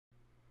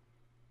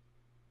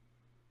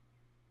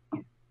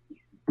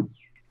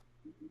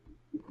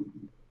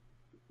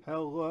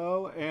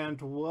Hello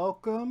and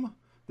welcome.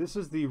 This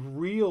is the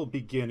real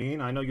beginning.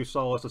 I know you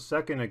saw us a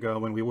second ago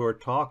when we were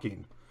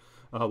talking.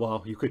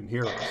 Well, you couldn't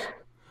hear us.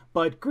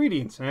 But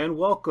greetings and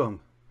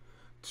welcome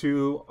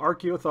to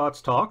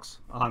Archaeothoughts Talks.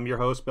 I'm your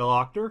host, Bill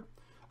Octor.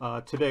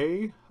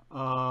 Today,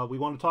 we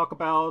want to talk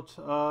about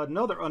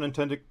another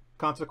unintended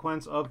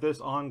consequence of this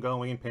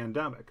ongoing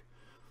pandemic.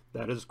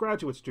 That is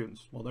graduate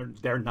students. Well,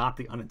 they're not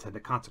the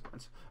unintended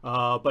consequence,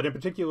 but in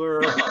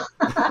particular,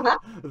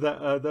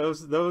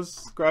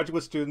 those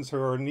graduate students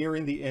who are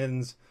nearing the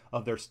ends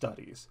of their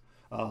studies.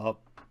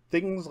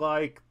 Things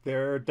like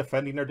they're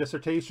defending their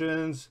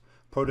dissertations,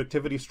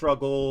 productivity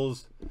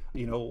struggles.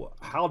 You know,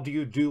 how do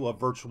you do a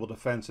virtual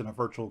defense in a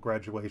virtual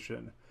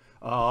graduation?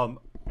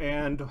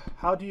 And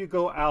how do you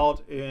go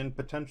out in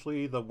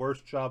potentially the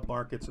worst job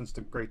market since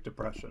the Great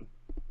Depression?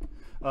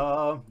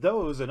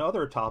 Those and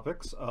other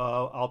topics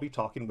I'll be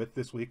talking with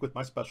this week with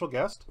my special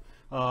guest,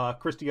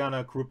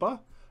 Krystiana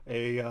Krupa,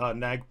 a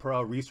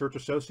NAGPRA research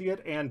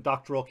associate and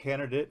doctoral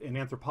candidate in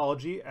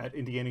anthropology at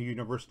Indiana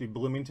University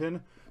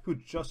Bloomington, who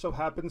just so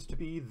happens to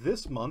be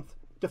this month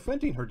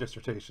defending her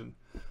dissertation.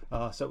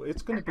 So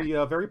it's going to be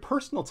a very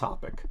personal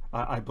topic,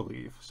 I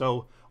believe.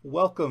 So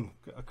welcome,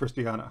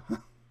 Krystiana.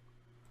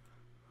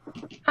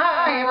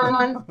 Hi,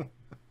 everyone.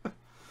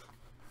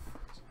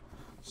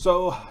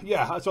 So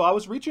yeah, so I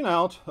was reaching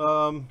out,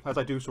 as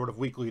I do sort of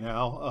weekly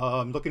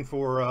now, looking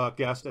for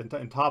guests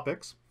and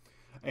topics,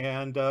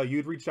 and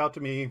you'd reached out to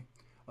me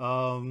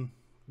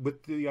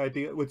with the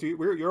idea, with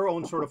your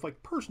own sort of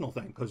like personal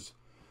thing, because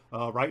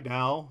right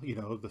now, you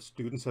know, the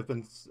students have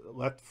been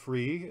let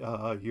free.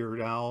 You're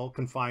now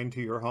confined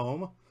to your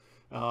home,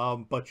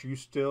 but you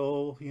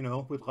still, you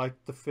know, would like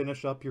to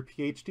finish up your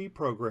PhD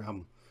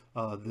program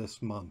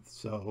this month.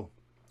 So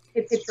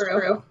it's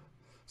true.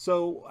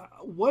 So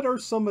what are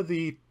some of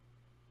the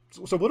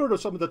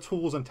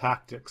tools and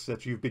tactics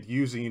that you've been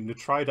using to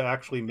try to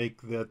actually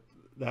make that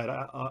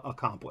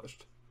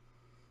accomplished?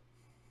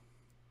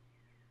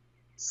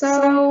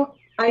 So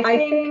I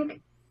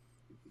think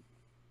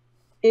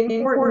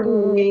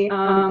importantly,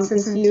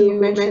 since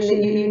you mentioned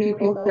that you knew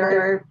people that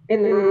are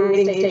in the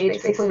writing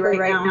stage basically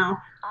right now,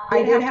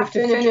 I did have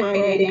to finish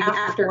writing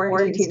after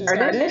quarantine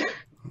started.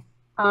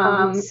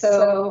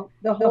 So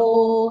the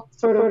whole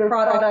sort of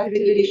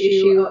productivity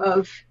issue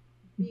of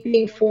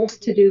being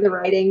forced to do the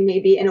writing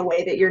maybe in a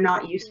way that you're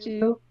not used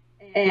to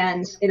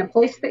and in a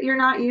place that you're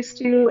not used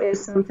to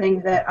is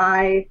something that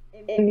I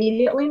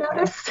immediately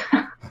noticed.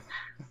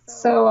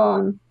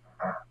 So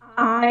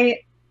I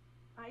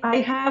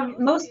have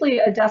mostly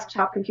a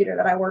desktop computer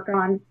that I work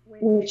on,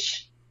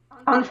 which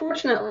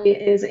unfortunately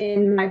is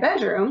in my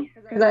bedroom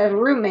because I have a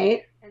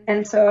roommate,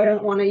 and so I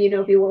don't want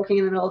to, be working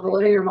in the middle of the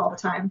living room all the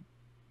time.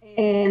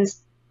 And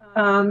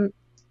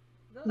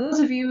those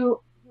of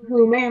you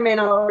who may or may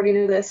not already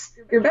know this,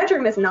 your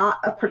bedroom is not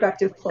a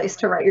productive place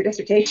to write your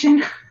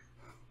dissertation.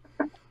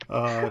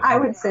 I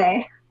would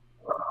say.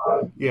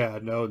 Yeah,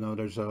 no,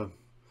 there's a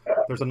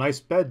nice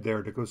bed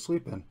there to go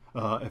sleep in,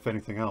 if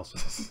anything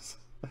else.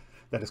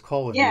 That is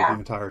calling me the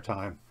entire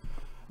time.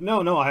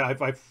 No,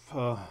 I've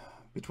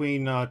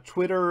between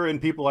Twitter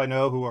and people I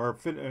know who are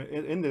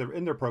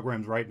in their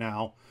programs right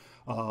now,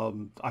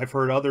 I've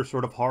heard other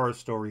sort of horror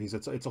stories.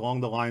 It's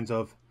along the lines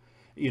of,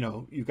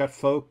 you've got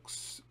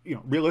folks,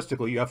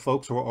 realistically, you have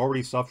folks who are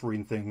already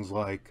suffering things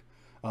like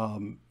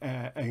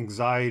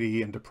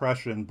anxiety and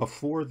depression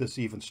before this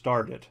even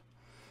started.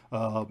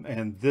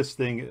 And this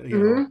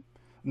thing,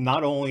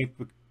 not only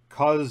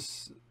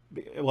because,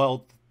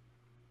 well,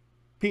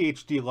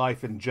 PhD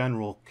life in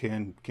general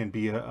can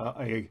be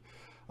a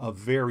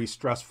very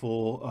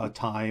stressful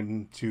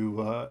time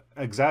to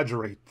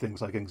exaggerate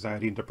things like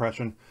anxiety and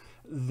depression.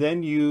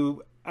 Then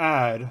you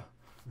add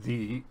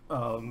the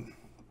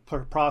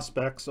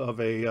prospects of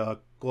a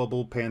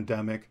global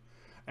pandemic,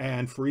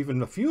 and for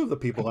even a few of the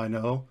people I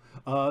know,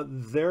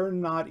 they're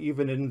not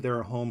even in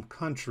their home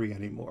country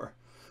anymore.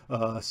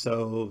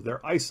 So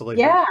they're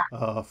isolated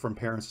from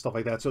parents and stuff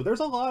like that. So there's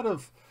a lot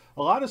of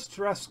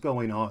stress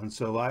going on.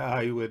 So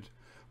I would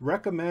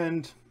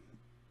recommend,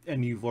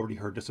 and you've already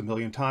heard this a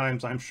million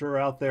times, I'm sure,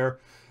 out there,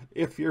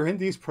 if you're in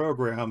these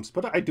programs,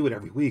 but I do it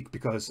every week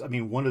because, I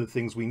mean, one of the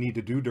things we need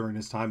to do during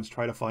this time is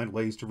try to find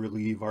ways to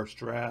relieve our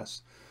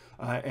stress.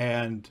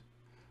 And,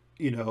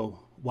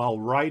 while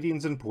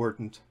writing's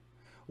important,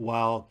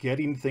 while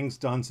getting things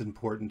done's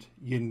important,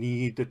 you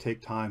need to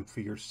take time for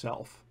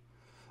yourself,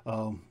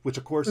 which,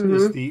 of course,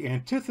 is the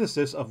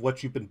antithesis of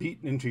what you've been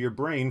beaten into your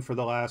brain for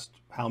the last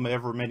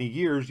however many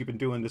years you've been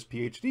doing this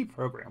PhD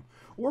program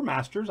or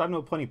master's. I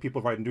know plenty of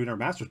people doing their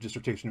master's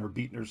dissertation who are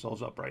beating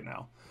themselves up right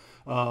now.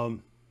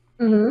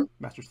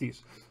 Master's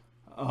thesis.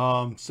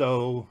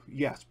 So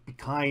yes, be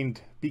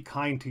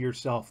kind to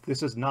yourself.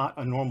 This is not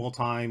a normal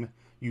time.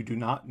 You do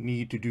not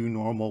need to do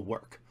normal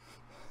work.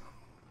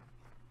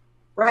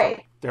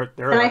 Right. So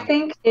and I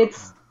think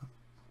it's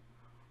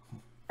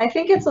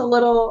a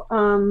little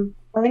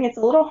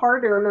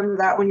hard to remember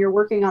that when you're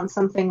working on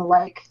something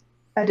like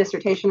a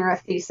dissertation or a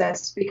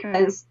thesis,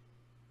 because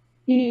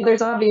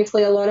there's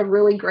obviously a lot of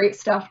really great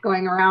stuff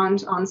going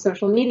around on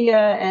social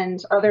media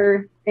and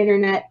other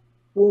internet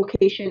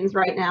locations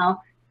right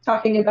now,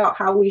 talking about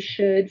how we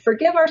should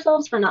forgive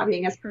ourselves for not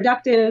being as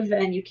productive,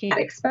 and you can't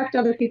expect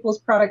other people's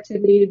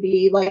productivity to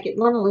be like it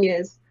normally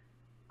is.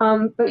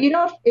 But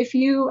if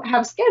you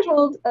have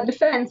scheduled a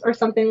defense or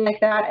something like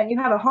that, and you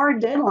have a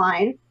hard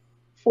deadline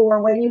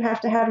for when you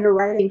have to have your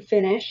writing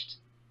finished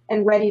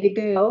and ready to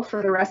go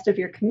for the rest of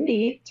your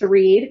committee to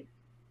read,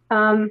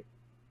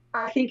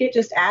 I think it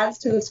just adds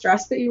to the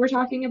stress that you were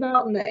talking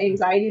about and the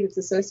anxiety that's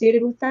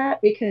associated with that,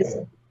 because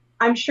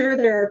I'm sure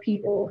there are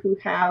people who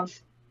have,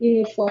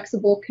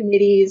 flexible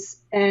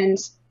committees, and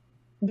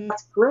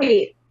that's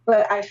great,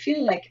 but I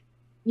feel like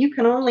you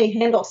can only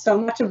handle so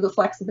much of the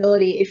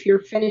flexibility if you're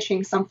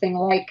finishing something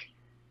like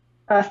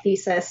a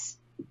thesis.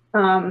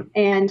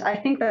 And I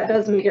think that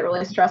does make it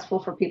really stressful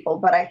for people,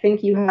 but I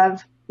think you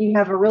have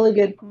a really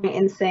good point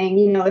in saying,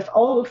 if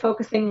all we're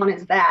focusing on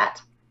is that,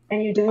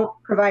 and you don't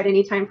provide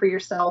any time for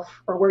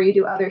yourself or where you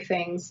do other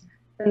things,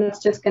 then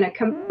that's just going to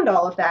compound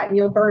all of that, and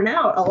you'll burn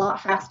out a lot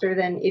faster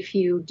than if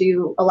you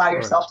do allow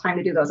yourself time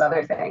to do those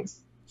other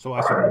things. So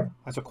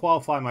as to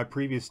qualify my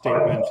previous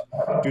statement,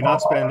 do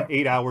not spend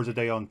 8 hours a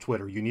day on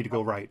Twitter. You need to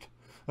go write.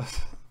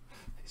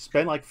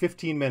 Spend like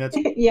 15 minutes,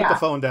 put the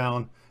phone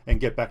down, and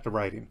get back to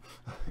writing.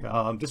 You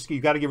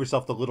got to give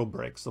yourself the little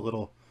breaks, the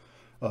little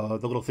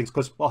things,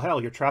 because, well,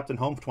 hell, you're trapped in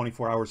home for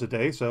 24 hours a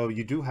day, so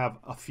you do have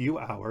a few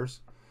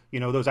hours.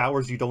 Those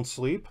hours you don't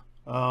sleep,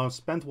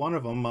 spend one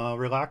of them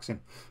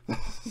relaxing.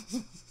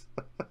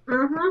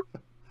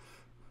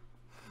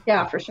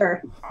 Yeah, for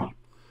sure.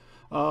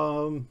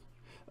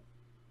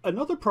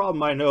 Another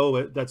problem I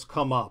know that's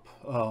come up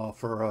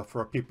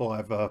for people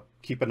I've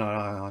keep an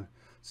eye on.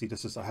 See,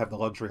 I have the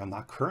luxury. I'm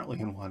not currently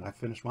in one. I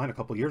finished mine a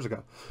couple years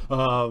ago.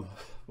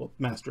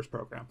 Master's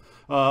program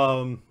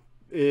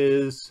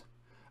is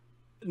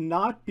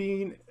not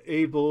being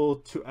able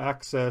to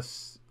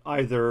access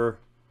either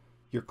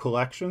your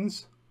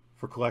collections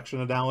for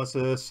collection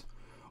analysis,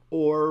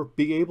 or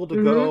be able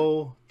to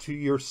go to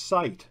your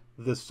site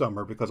this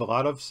summer, because a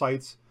lot of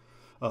sites,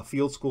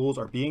 field schools,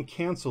 are being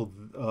canceled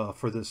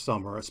for this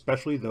summer,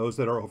 especially those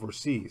that are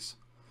overseas.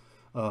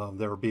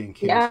 They're being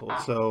canceled.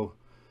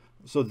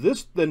 So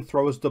this then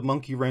throws the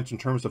monkey wrench in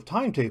terms of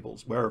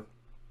timetables, where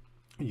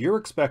you're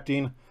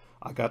expecting,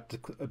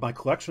 my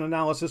collection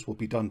analysis will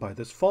be done by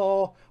this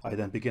fall. I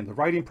then begin the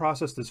writing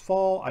process this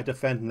fall. I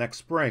defend next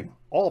spring.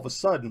 All of a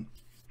sudden,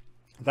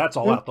 that's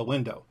all out the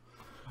window.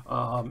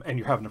 And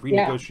you're having to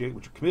renegotiate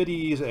with your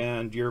committees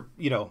and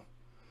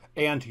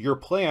and your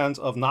plans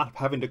of not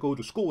having to go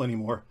to school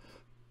anymore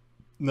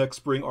next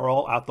spring are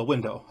all out the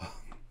window.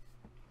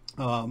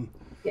 So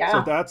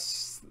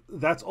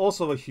that's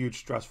also a huge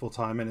stressful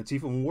time, and it's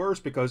even worse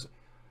because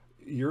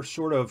you're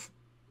sort of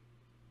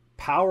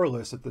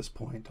powerless at this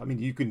point. I mean,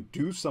 you can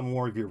do some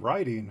more of your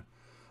writing,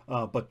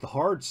 but the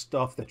hard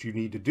stuff that you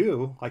need to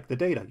do, like the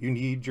data, you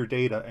need your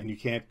data, and you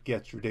can't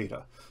get your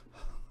data.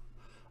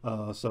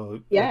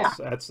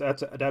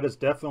 That is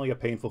definitely a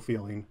painful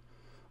feeling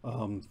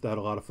that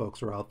a lot of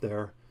folks are out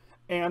there.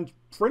 And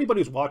for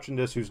anybody who's watching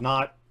this who's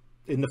not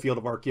in the field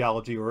of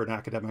archaeology or in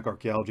academic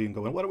archaeology and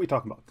going, what are we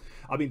talking about?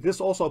 I mean,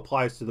 this also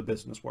applies to the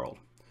business world.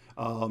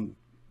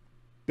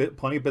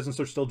 Plenty of businesses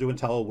are still doing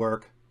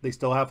telework. They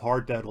still have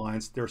hard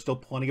deadlines. There are still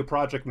plenty of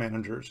project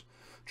managers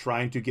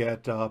trying to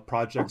get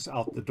projects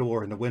out the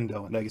door in the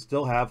window, and they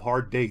still have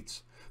hard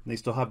dates, and they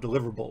still have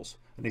deliverables,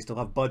 and they still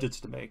have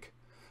budgets to make.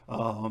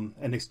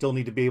 And they still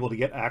need to be able to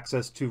get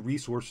access to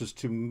resources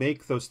to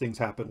make those things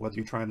happen, whether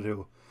you're trying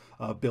to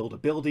build a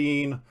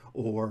building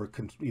or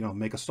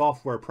make a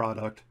software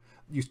product.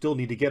 You still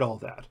need to get all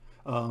that.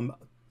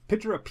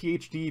 Picture a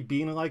PhD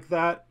being like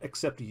that,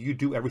 except you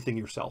do everything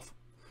yourself.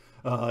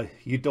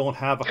 You don't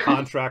have a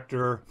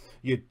contractor.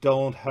 You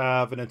don't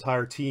have an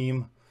entire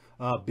team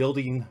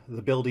building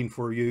the building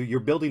for you.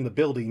 You're building the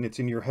building. It's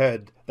in your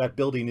head. That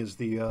building is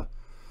your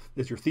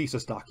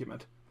thesis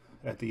document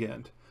at the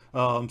end.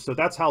 So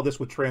that's how this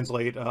would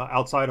translate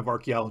outside of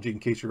archaeology, in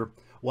case you're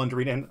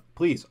wondering. And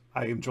please,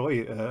 I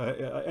enjoy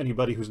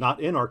anybody who's not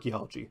in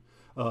archaeology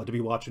to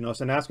be watching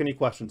us and ask any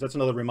questions. That's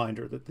another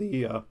reminder that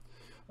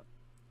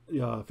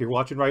if you're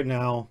watching right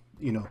now,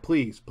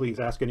 please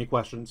ask any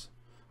questions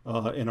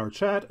in our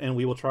chat, and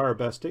we will try our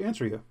best to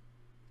answer you.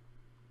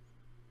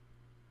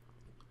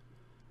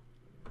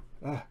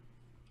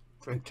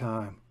 Drink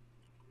time.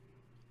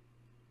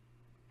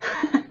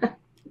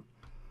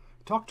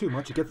 Talk too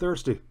much, you get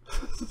thirsty.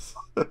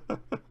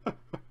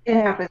 It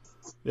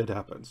happens. It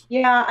happens.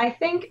 Yeah, I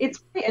think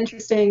it's really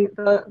interesting,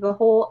 the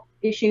whole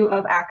issue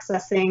of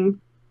accessing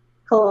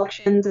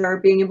collections or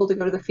being able to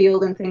go to the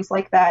field and things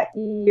like that.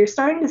 You're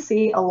starting to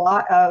see a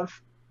lot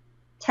of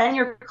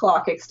tenure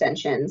clock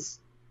extensions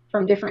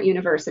from different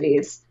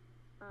universities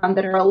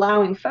that are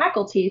allowing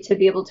faculty to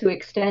be able to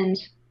extend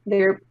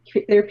their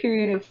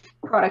period of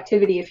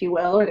productivity, if you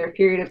will, or their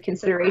period of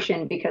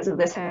consideration because of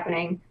this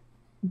happening.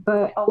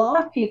 But a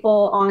lot of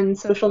people on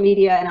social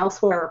media and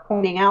elsewhere are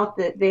pointing out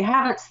that they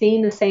haven't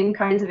seen the same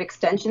kinds of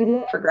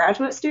extensions for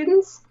graduate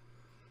students.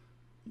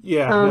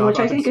 Yeah, no, which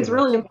I I can think see is that.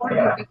 really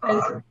important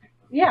because,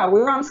 yeah,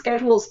 we're on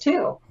schedules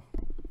too.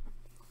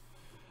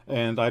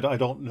 And I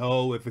don't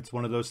know if it's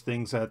one of those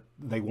things that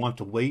they want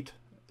to wait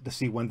to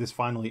see when this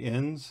finally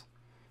ends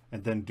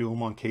and then do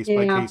them on case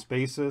by Yeah. case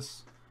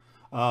basis.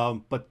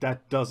 But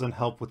that doesn't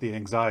help with the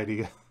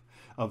anxiety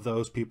of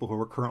those people who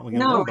are currently in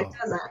No, it limbo.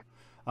 doesn't.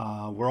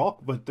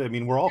 But I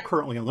mean, we're all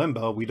currently in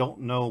limbo. We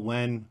don't know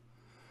when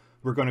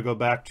we're going to go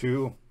back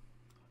to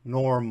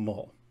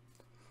normal.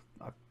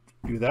 I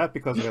do that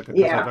because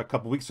Yeah. a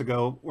couple weeks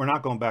ago, we're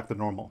not going back to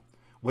normal.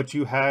 What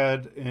you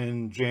had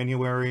in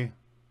January,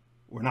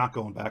 we're not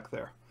going back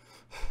there.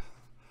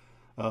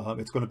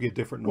 It's going to be a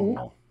different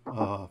normal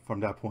from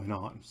that point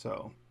on.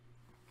 So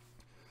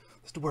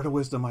it's the word of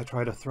wisdom I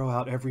try to throw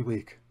out every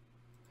week.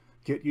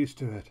 Get used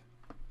to it.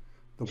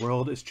 The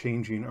world is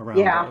changing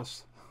around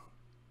us.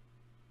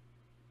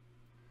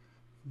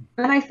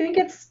 And I think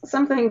it's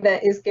something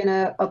that is going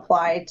to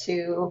apply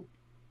to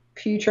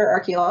future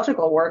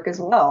archaeological work as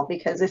well,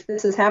 because if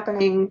this is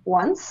happening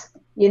once,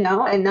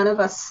 and none of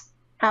us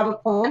have a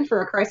plan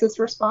for a crisis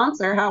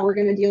response or how we're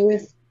going to deal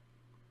with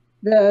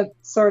the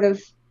sort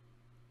of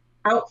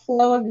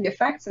outflow of the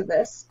effects of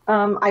this,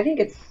 I think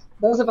it's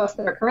those of us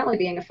that are currently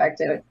being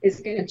affected is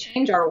going to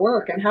change our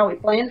work and how we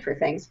plan for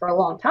things for a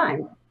long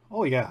time.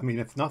 Oh yeah, I mean,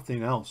 if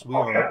nothing else,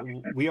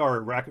 we are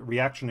a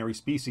reactionary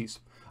species,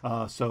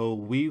 so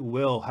we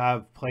will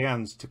have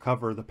plans to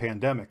cover the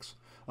pandemics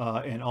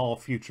and all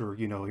future,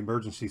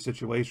 emergency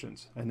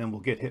situations, and then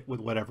we'll get hit with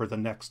whatever the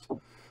next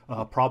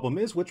problem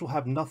is, which will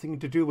have nothing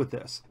to do with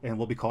this, and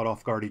we'll be caught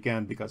off guard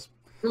again because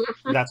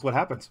that's what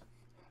happens.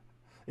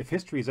 If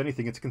history is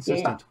anything, it's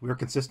consistent. We're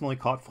consistently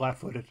caught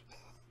flat-footed.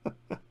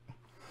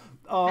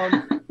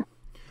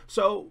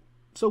 So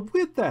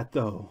with that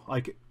though,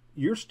 like,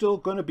 you're still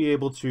going to be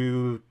able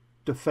to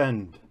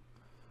defend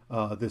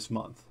this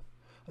month.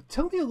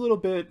 Tell me a little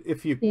bit,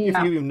 if you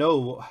even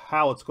know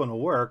how it's going to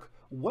work.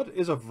 What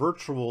is a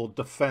virtual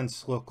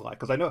defense look like?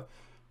 Because I know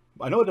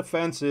a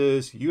defense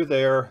is you're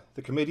there,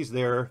 the committee's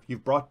there,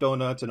 you've brought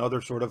donuts and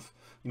other sort of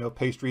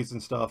pastries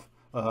and stuff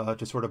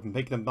to sort of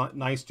make them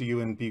nice to you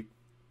and be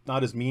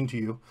not as mean to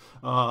you,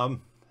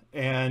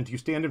 and you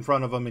stand in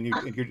front of them and you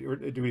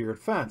do your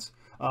defense.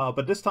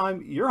 But this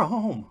time you're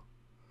home,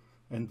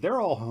 and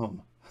they're all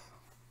home.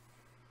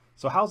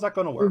 So how's that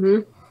going to work?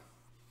 Mm-hmm.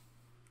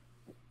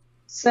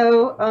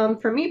 So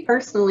for me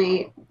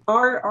personally,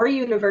 our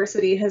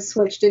university has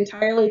switched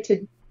entirely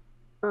to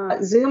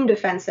Zoom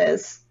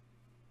defenses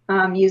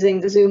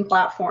using the Zoom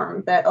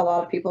platform that a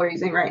lot of people are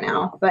using right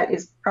now, but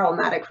is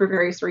problematic for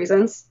various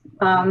reasons.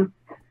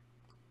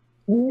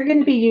 We're going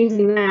to be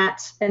using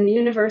that, and the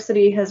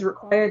university has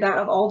required that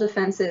of all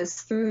defenses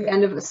through the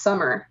end of the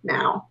summer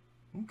now.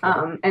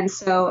 Okay. And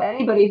so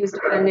anybody who's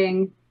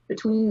defending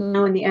between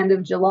now and the end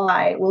of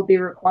July will be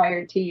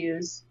required to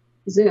use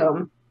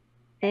Zoom.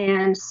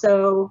 And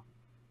so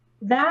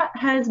that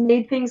has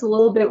made things a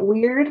little bit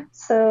weird.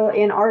 So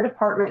in our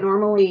department,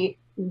 normally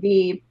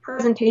the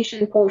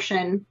presentation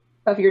portion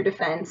of your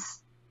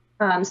defense,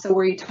 so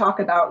where you talk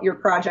about your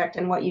project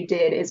and what you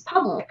did, is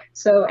public.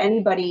 So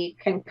anybody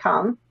can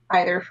come,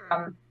 either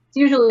from, it's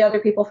usually other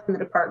people from the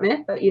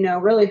department, but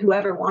really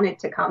whoever wanted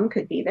to come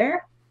could be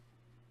there.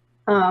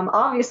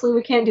 Obviously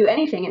we can't do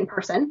anything in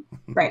person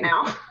right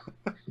now.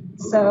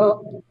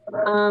 So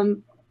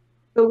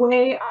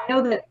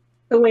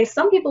the way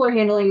some people are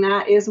handling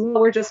that is,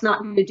 well, we're just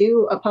not going to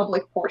do a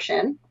public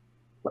portion.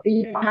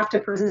 You don't have to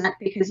present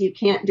because you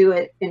can't do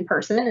it in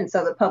person, and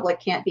so the public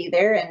can't be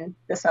there and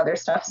this other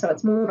stuff. So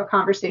it's more of a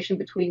conversation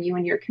between you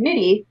and your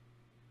committee.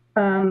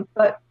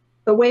 But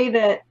the way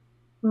that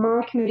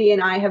my committee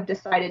and I have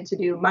decided to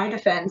do my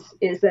defense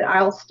is that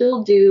I'll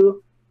still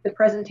do the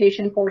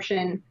presentation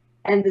portion,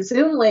 and the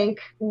Zoom link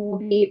will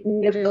be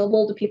made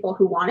available to people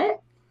who want it.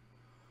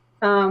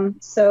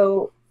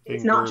 So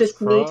it's not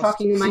just me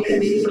talking to my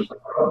committee.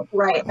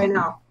 Right, I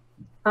know.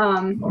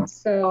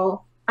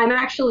 So I'm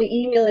actually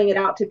emailing it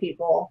out to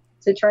people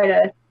to try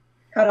to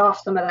cut off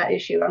some of that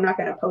issue. I'm not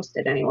going to post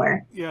it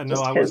anywhere. Yeah,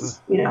 no,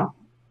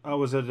 I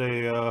was at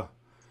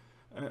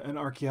an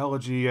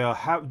archaeology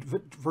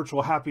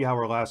virtual happy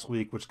hour last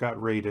week, which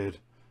got raided,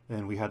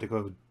 and we had to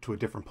go to a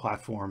different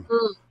platform.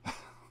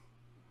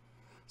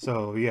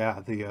 So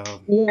yeah,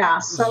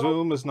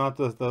 Zoom is not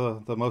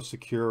the most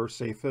secure,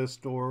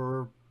 safest,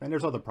 and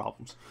there's other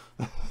problems.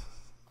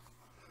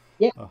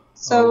 Yeah.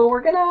 So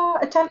we're gonna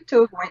attempt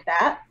to avoid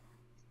that.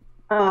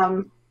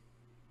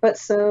 But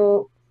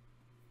so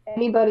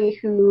anybody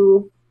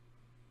who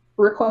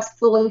requests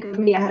the link of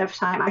me ahead of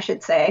time, I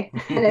should say,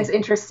 and is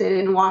interested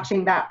in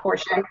watching that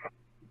portion,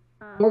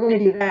 we're going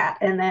to do that.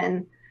 And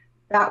then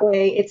that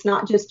way it's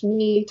not just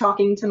me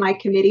talking to my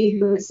committee,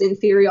 who's in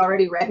theory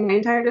already read my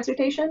entire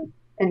dissertation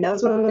and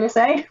knows what I'm going to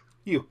say.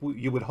 You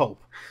would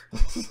hope.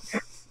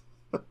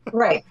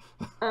 Right.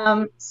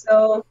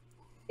 So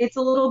it's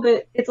a little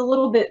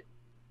bit,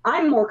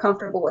 I'm more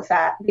comfortable with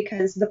that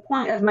because the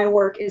point of my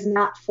work is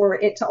not for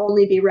it to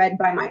only be read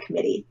by my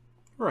committee.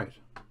 Right.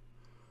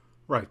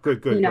 Right.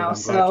 Good. I'm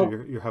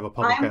glad you have a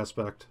public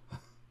aspect.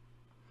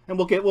 And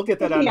we'll get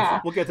that out.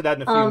 Yeah. We'll get to that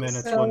in a few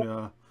minutes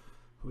so,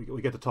 when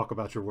we get to talk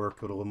about your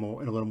work in a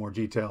little more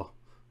detail.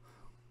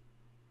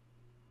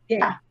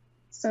 Yeah.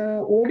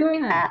 So we're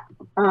doing that.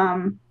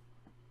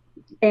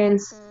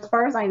 And so as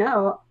far as I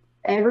know,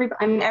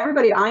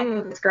 everybody I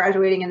know that's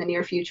graduating in the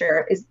near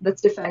future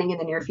that's defending in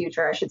the near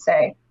future, I should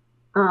say,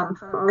 from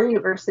our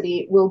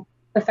university will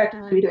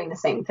effectively be doing the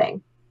same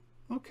thing.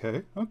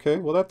 Okay.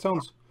 Well, that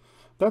sounds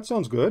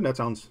good. That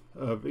sounds,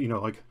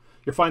 like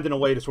you're finding a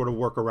way to sort of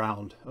work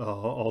around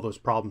all those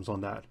problems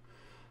on that.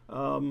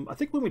 I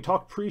think when we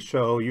talked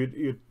pre-show,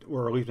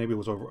 or at least maybe it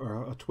was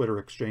over a Twitter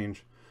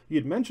exchange,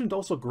 you'd mentioned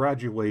also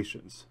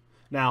graduations.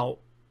 Now,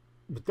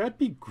 would that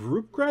be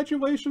group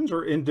graduations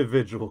or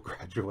individual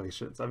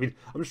graduations? I mean,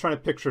 I'm just trying to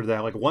picture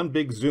that, like one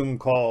big Zoom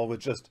call with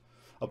just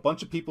a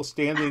bunch of people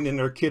standing in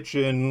their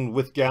kitchen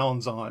with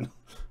gowns on.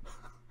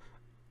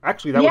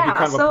 Actually,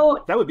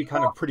 that would be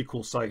kind of a pretty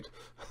cool sight.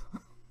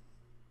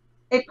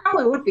 It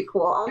probably would be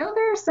cool. I know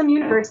there are some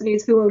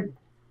universities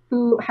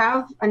who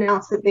have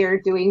announced that they're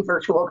doing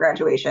virtual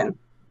graduation.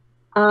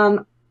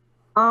 IU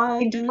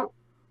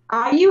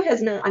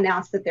has not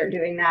announced that they're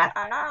doing that.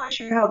 I'm not really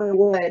sure how they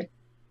would.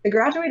 The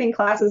graduating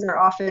classes are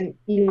often,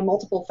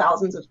 multiple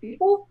thousands of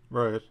people.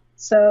 Right.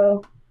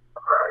 So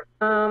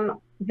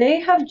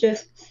they have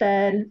just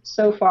said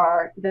so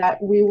far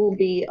that we will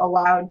be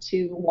allowed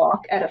to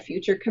walk at a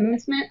future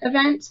commencement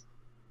event.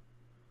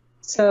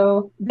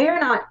 So they're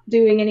not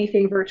doing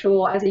anything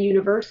virtual as a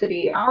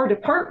university. Our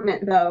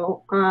department,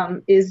 though,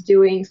 is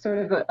doing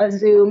sort of a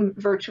Zoom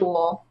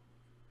virtual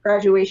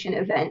graduation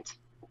event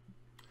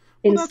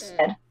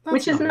instead,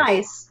 which is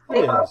nice.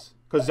 It is.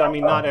 Because,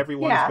 not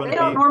everyone's going to be... they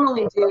don't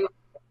normally do...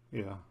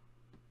 Yeah.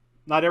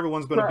 Not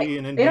everyone's going to be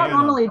in Indiana they don't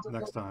normally do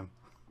next time.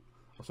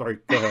 Oh, sorry,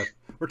 go ahead.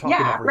 We're talking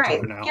over each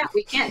other now. Yeah,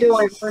 we can't do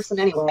it in person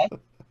anyway.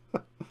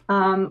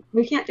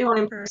 We can't do it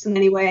in person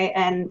anyway,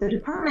 and the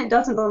department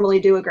doesn't normally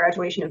do a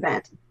graduation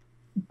event.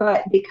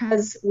 But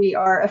because we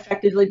are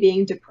effectively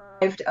being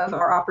deprived of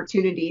our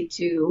opportunity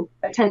to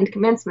attend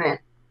commencement,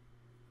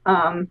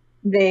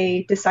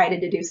 they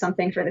decided to do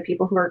something for the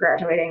people who are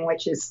graduating,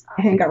 which is,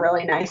 I think, a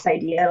really nice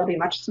idea. It'll be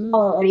much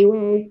smaller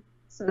anyway,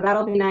 so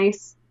that'll be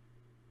nice.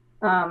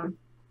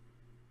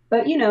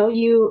 But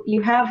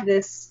you have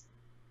this,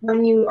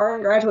 when you are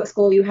in graduate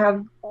school, you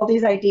have all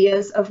these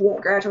ideas of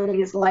what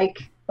graduating is like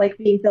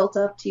being built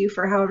up to you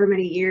for however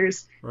many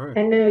years. Right.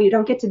 And no, you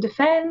don't get to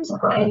defend,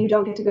 and you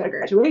don't get to go to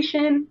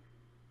graduation,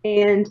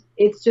 and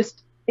it's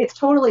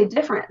totally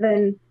different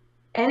than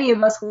any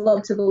of us would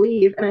love to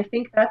believe, and I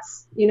think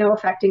that's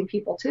affecting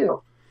people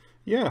too.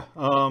 Yeah.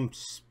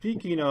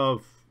 Speaking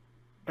of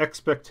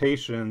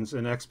expectations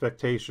and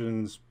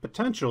expectations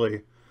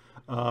potentially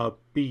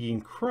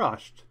being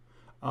crushed,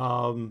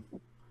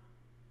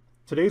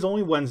 today's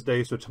only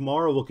Wednesday, so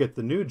tomorrow we'll get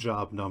the new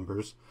job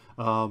numbers.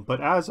 But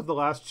as of the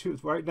last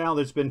right now,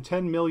 there's been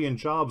 10 million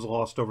jobs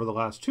lost over the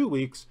last 2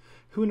 weeks.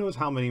 Who knows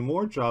how many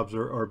more jobs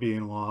are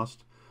being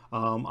lost?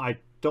 I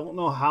don't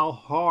know how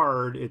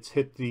hard it's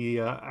hit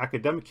the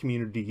academic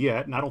community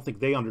yet, and I don't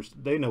think they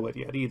know it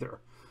yet either.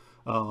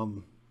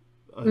 How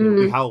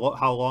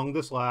long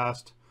this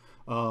lasts,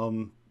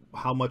 how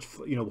much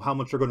they're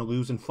going to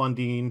lose in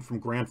funding from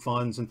grant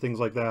funds and things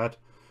like that.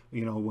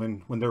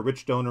 When their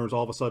rich donors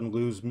all of a sudden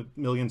lose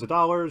millions of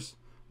dollars,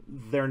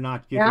 they're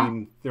not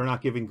giving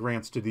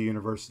grants to the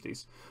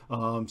universities.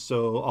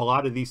 So a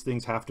lot of these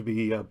things have to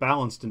be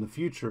balanced in the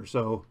future.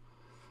 So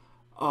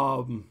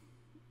I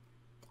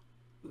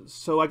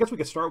guess we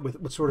could start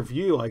with sort of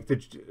you. Like,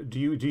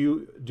 did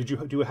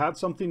you have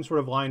something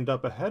sort of lined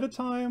up ahead of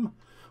time,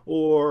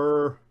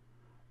 or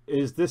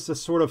is this a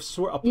source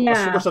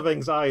of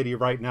anxiety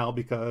right now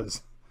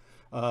because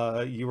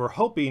you were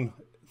hoping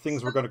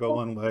things were going to go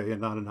one way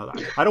and not another?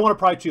 I don't want to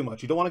pry too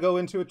much. You don't want to go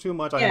into it too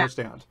much. I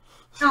understand.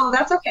 No,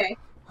 that's okay.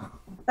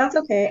 That's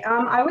okay.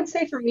 I would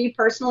say for me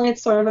personally,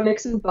 it's sort of a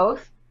mix of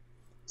both.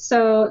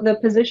 So the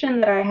position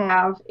that I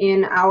have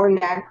in our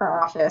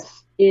NAGPRA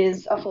office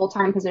is a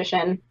full-time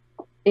position.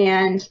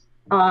 And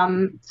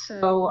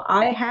so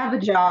I have a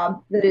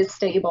job that is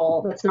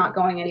stable, that's not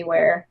going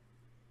anywhere.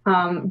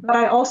 But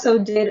I also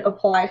did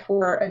apply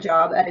for a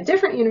job at a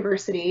different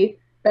university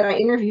that I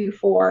interviewed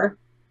for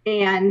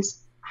and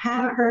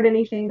haven't heard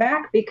anything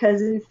back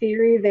because in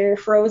theory they're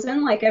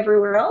frozen like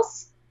everywhere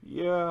else.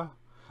 Yeah.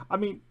 I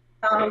mean,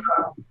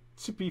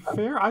 to be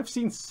fair, I've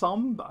seen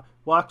some.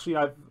 Well, actually,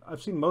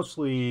 I've seen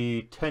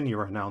mostly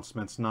tenure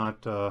announcements,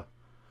 not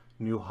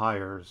new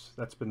hires.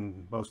 That's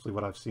been mostly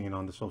what I've seen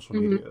on the social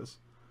medias,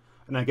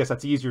 and I guess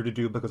that's easier to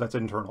do because that's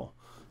internal.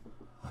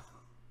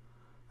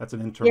 That's an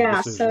internal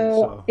decision.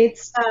 So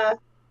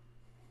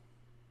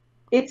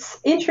it's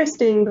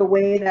interesting the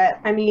way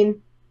that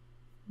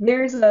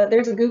there's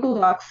a Google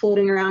Doc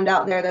floating around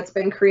out there that's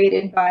been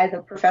created by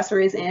the professor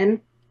is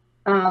in.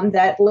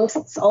 That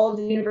lists all of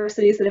the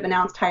universities that have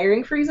announced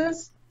hiring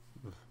freezes.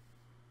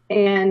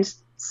 And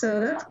so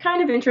that's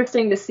kind of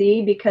interesting to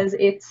see because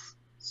it's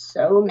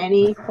so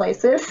many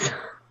places.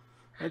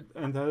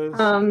 And that is...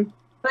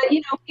 but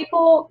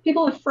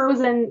people have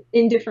frozen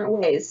in different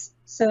ways.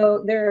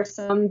 So there are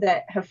some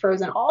that have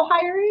frozen all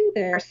hiring.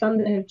 There are some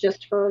that have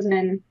just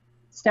frozen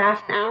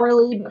staff and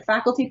hourly, but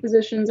faculty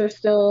positions are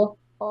still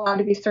allowed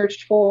to be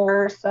searched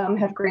for. Some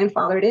have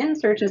grandfathered in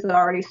searches that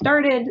already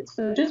started.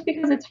 So just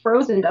because it's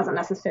frozen doesn't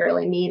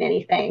necessarily mean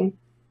anything.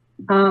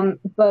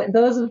 But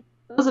those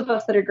of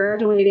us that are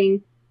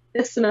graduating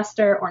this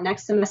semester or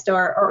next semester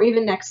or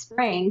even next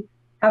spring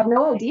have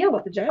no idea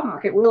what the job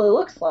market really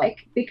looks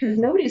like because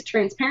nobody's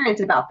transparent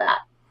about that.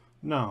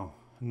 No.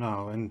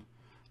 And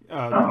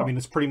I mean,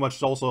 it's pretty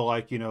much also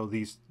like,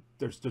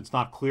 it's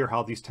not clear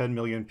how these 10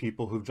 million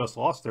people who've just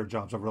lost their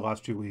jobs over the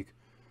last 2 weeks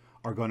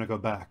are going to go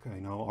back.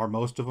 Are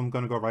most of them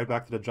going to go right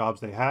back to the jobs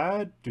they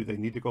had? Do they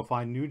need to go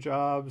find new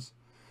jobs?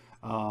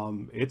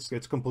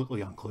 It's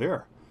completely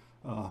unclear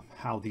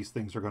how these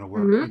things are going to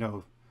work. Mm-hmm.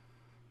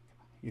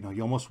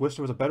 You almost wish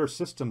there was a better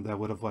system that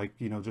would have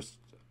just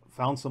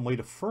found some way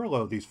to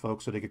furlough these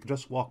folks so they could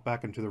just walk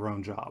back into their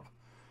own job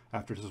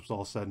after this was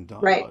all said and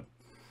done. Right. But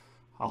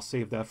I'll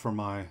save that for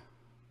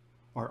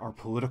our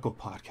political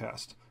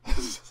podcast.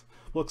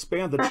 We'll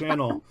expand the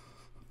channel.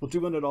 We're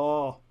doing it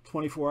all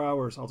 24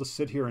 hours. I'll just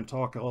sit here and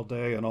talk all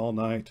day and all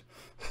night.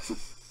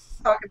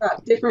 Talk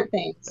about different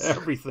things.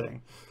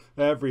 Everything.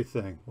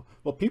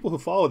 Well, people who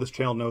follow this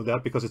channel know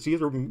that because it's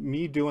either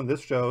me doing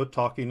this show,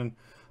 talking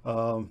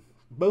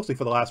mostly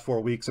for the last 4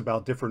 weeks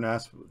about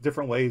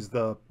different ways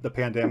the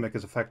pandemic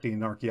is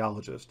affecting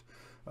archaeologists.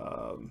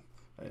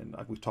 And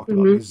we've talked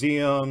about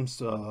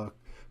museums,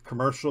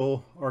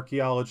 commercial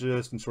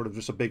archaeologists, and sort of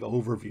just a big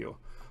overview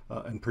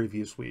in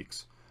previous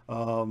weeks.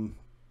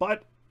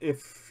 But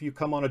if you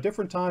come on a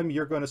different time,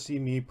 you're going to see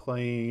me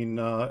playing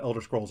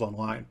Elder Scrolls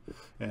Online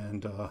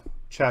and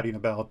chatting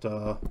about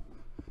the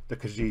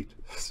Khajiit.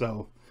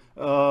 So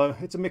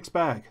it's a mixed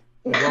bag.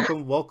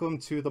 Welcome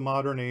to the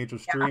modern age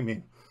of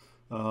streaming.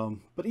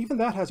 But even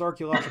that has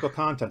archaeological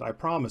content. I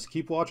promise.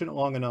 Keep watching it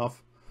long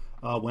enough.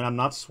 When I'm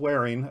not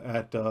swearing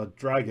at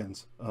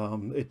dragons,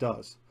 it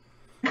does.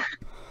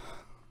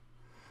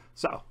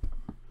 So,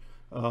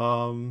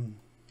 I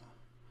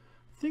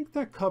think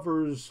that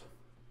covers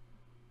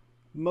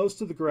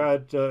most of the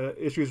grad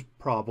issues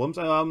problems.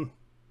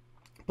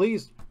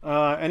 Please,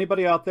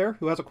 anybody out there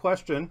who has a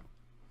question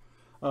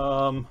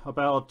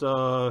about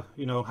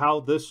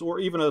how this, or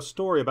even a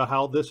story about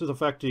how this is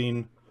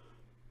affecting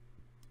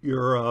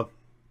your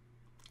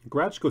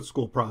grad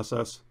school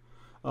process,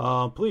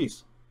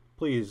 please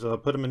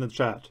put them in the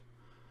chat.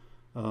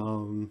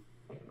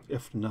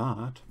 If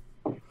not,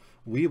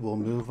 we will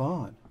move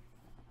on.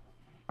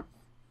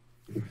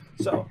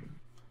 So,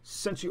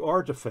 since you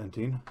are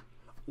defending,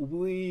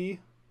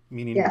 we,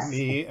 meaning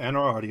me and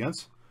our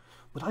audience,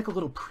 would like a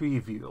little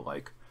preview.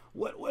 Like,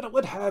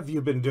 what have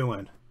you been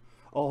doing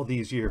all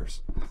these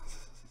years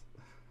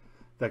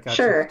that got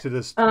you to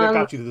this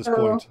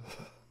point?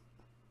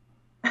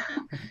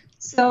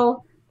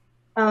 So,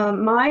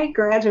 my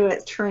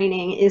graduate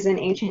training is in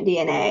ancient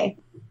DNA.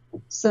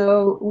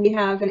 So we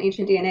have an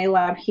ancient DNA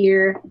lab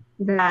here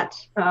that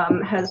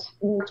has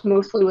worked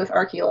mostly with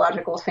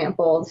archaeological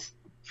samples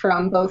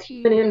from both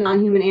human and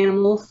non-human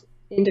animals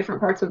in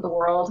different parts of the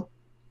world.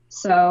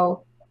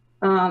 So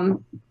my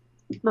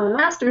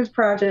master's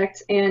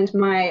project and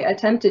my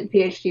attempted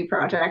PhD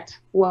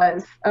project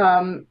was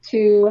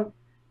to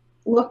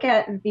look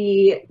at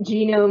the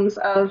genomes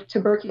of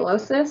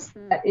tuberculosis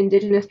that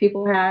indigenous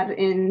people had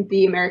in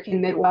the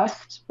American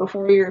Midwest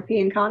before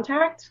European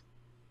contact,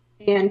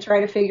 and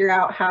try to figure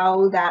out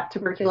how that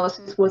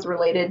tuberculosis was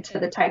related to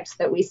the types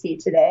that we see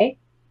today.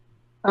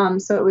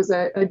 So it was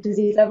a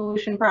disease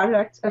evolution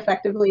project,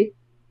 effectively.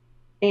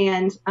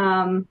 And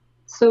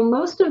so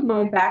most of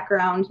my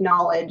background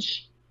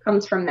knowledge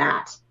comes from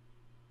that.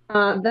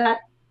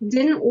 That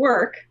didn't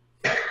work.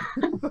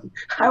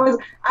 I was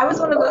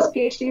one of those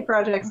PhD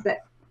projects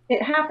that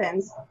it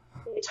happens.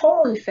 It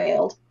totally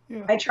failed.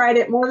 Yeah. I tried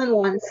it more than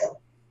once,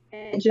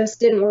 and it just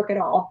didn't work at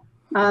all.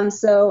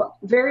 So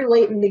very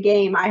late in the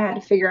game, I had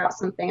to figure out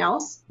something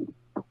else.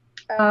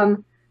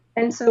 And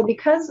so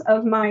because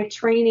of my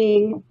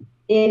training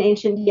in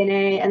ancient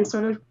DNA and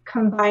sort of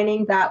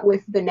combining that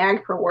with the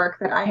NAGPRA work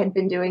that I had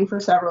been doing for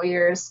several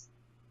years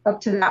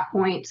up to that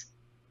point,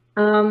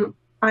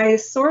 I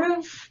sort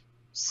of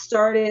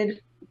started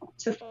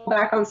to fall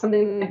back on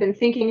something that I've been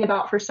thinking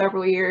about for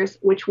several years,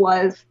 which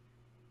was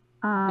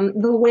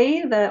the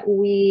way that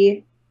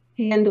we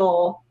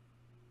handle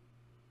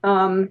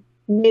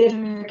Native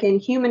American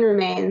human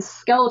remains,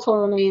 skeletal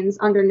remains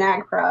under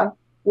NAGPRA,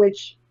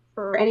 which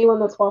for anyone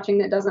that's watching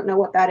that doesn't know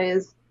what that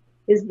is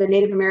the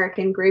Native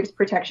American Graves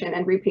Protection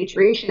and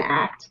Repatriation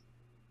Act.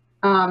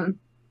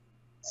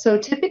 So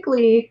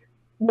typically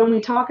when we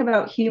talk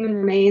about human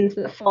remains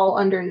that fall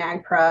under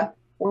NAGPRA,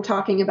 we're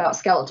talking about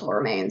skeletal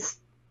remains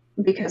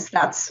because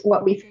that's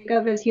what we think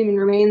of as human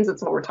remains.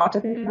 That's what we're taught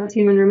to think of as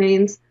human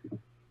remains.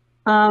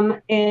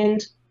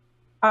 And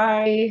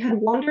I had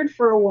wondered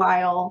for a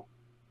while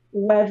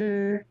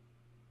whether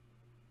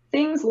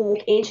things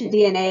like ancient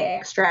DNA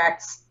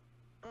extracts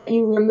that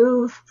you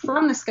remove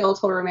from the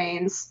skeletal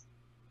remains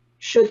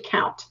should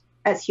count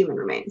as human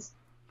remains.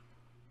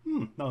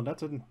 No,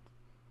 that's a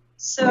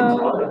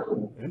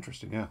So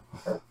interesting, yeah.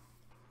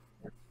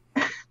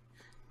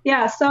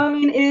 Yeah, so I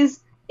mean, it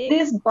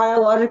is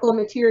biological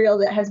material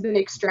that has been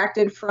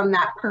extracted from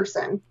that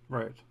person.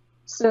 Right.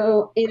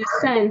 So in a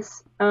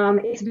sense,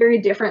 it's very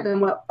different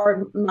than what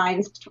our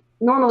minds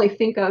normally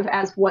think of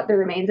as what the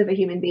remains of a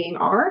human being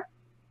are.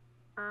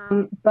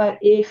 But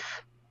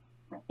if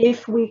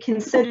we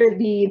consider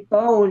the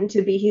bone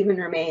to be human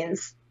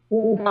remains,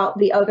 what about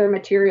the other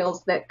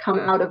materials that come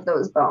out of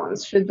those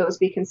bones? Should those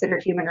be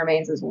considered human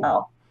remains as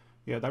well?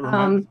 Yeah, that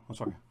reminds. Oh,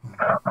 sorry.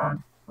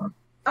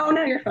 Oh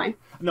no, you're fine.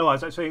 No,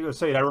 as I say,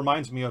 that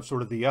reminds me of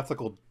sort of the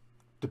ethical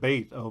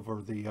debate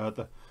over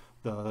the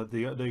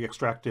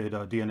extracted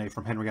DNA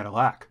from Henrietta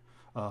Lack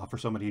for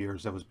so many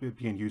years that was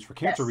being used for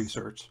cancer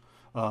research.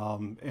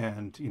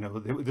 And you know,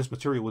 this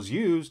material was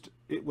used.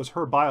 It was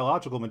her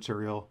biological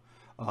material,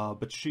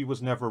 but she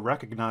was never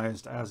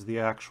recognized as the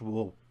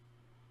actual,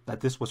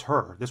 that this was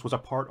her. This was a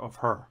part of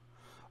her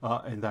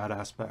in that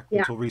aspect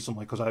until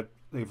recently, because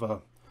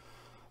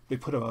they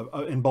put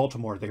in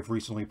Baltimore. They've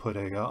recently put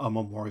a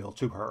memorial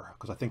to her,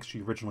 because I think she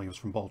originally was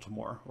from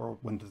Baltimore, or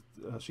when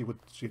she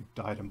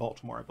died in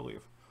Baltimore, I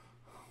believe.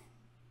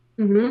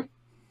 Mm-hmm.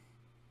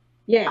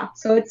 Yeah,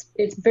 so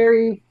it's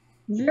very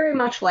very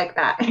much like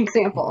that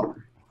example.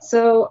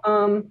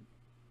 So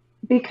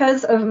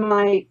because of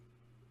my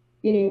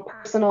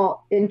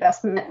personal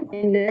investment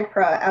in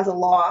NAGPRA as a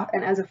law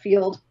and as a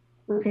field,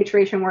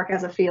 repatriation work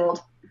as a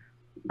field,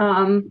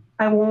 I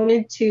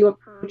wanted to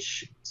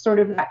approach sort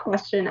of that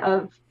question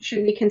of,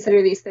 should we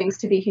consider these things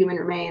to be human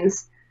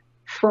remains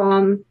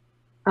from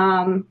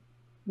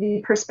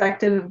the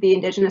perspective of the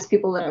indigenous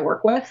people that I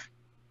work with.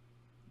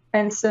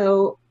 And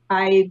so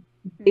I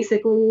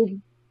basically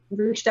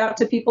reached out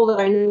to people that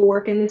I knew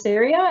work in this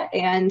area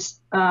and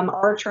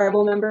are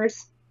tribal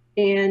members,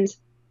 and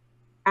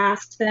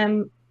asked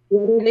them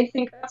whether they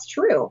think that's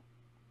true.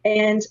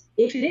 And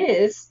if it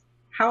is,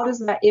 how does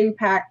that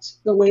impact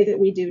the way that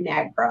we do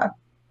NAGPRA?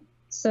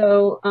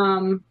 So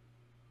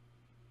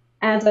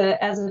as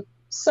a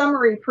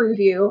summary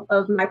preview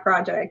of my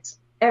project,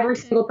 every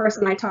single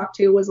person I talked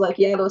to was like,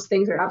 yeah, those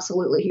things are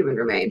absolutely human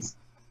remains.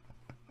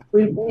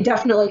 We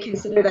definitely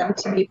consider them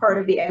to be part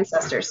of the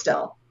ancestors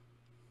still.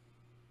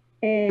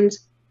 And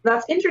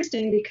that's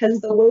interesting because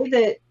the way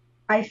that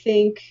I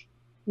think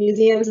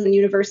museums and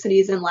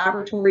universities and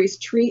laboratories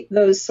treat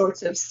those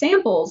sorts of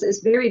samples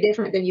is very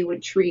different than you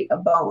would treat a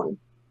bone.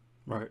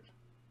 Right.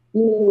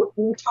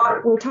 We're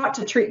taught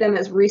to treat them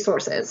as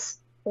resources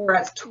or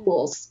as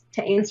tools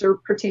to answer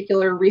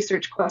particular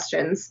research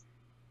questions.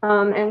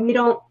 And we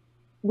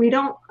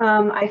don't,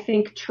 I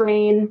think,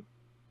 train,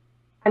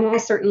 I mean, I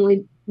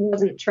certainly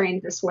wasn't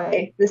trained this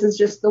way. This is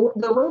just the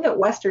way that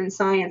Western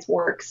science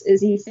works,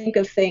 is you think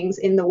of things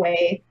in the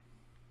way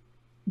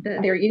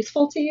that they're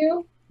useful to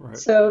you. Right.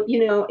 So,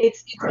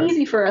 it's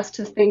easy for us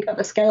to think of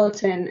a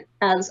skeleton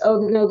as, oh,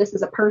 no, this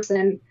is a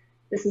person.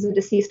 This is a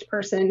deceased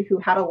person who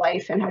had a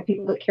life and had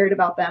people that cared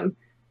about them.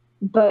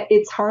 But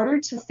it's harder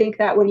to think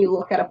that when you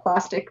look at a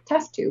plastic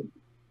test tube.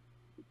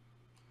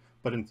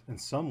 But in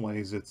some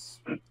ways, it's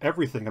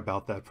everything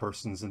about that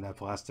person's in that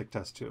plastic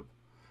test tube.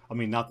 I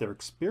mean, not their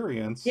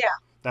experience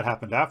that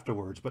happened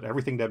afterwards, but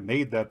everything that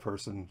made that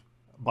person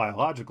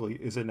biologically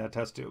is in that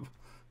test tube.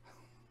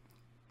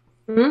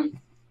 Mm-hmm.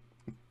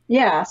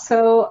 Yeah,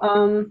 so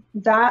I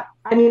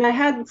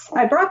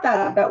brought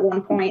that up at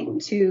one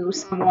point to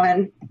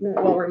someone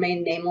that will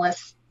remain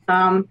nameless,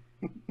 and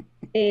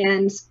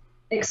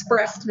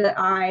expressed that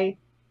I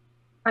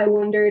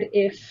wondered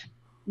if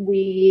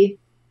we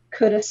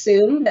could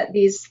assume that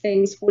these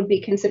things would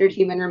be considered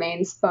human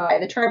remains by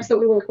the tribes that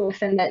we work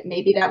with, and that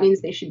maybe that means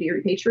they should be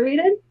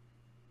repatriated.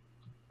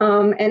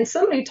 And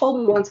somebody told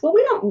me once, well,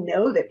 we don't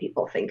know that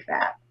people think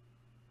that.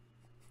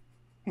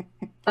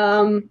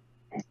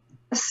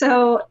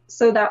 So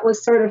that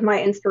was sort of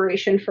my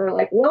inspiration for,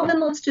 like, well, then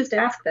let's just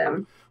ask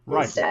them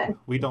instead.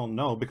 We don't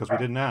know because we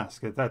didn't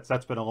ask.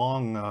 That's been a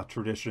long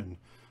tradition,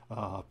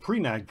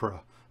 pre-NAGPRA,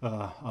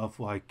 of,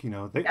 like,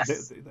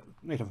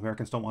 Native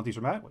Americans don't want these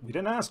remains. We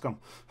didn't ask them.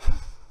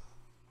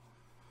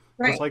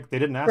 Right. Just like they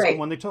didn't ask them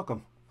when they took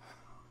them,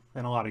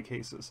 in a lot of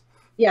cases.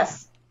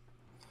 Yes.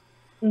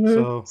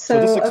 Mm-hmm. So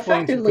this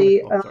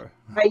effectively,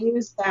 I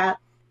use that.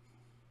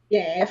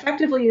 Yeah, I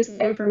effectively use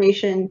the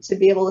information to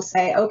be able to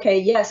say, okay,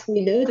 yes,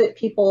 we know that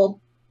people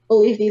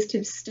believe these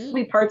to still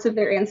be parts of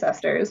their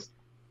ancestors,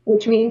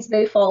 which means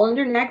they fall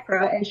under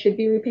NAGPRA and should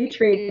be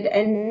repatriated.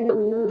 And now that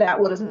we know that,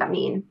 what does that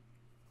mean?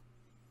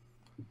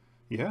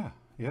 Yeah.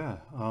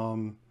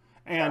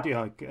 And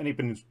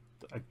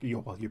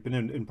you've been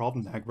involved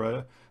in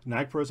NAGPRA.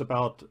 NAGPRA is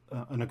about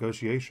a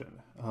negotiation.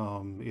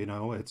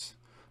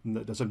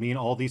 It doesn't mean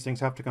all these things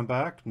have to come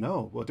back.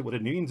 No, what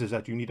it means is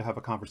that you need to have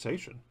a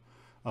conversation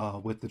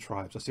with the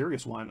tribes, a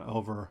serious one,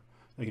 over,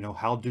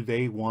 how do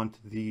they want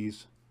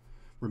these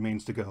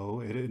remains to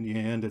go. In the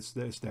end, it's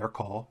their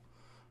call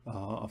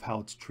of how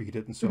it's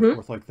treated and so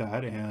forth like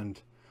that.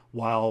 And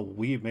while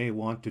we may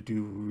want to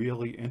do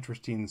really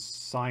interesting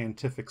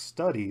scientific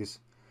studies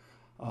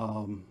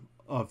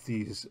of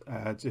these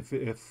ads, if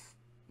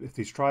if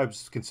these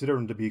tribes consider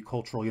them to be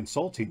culturally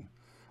insulting,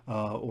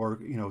 or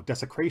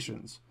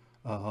desecrations,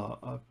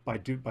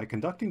 by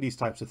conducting these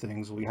types of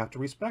things, we have to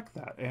respect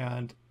that,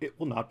 and it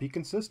will not be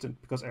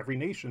consistent because every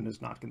nation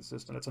is not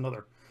consistent. It's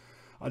another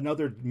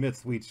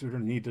myth we sort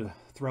of need to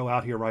throw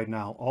out here right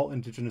now. All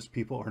indigenous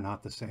people are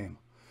not the same.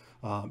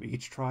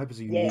 Each tribe is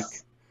unique.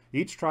 Yes.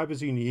 Each tribe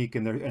is unique,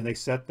 and they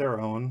set their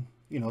own.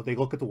 They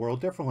look at the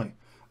world differently,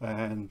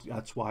 and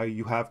that's why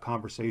you have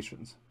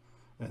conversations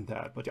and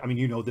that. But I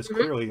mean, this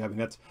clearly. I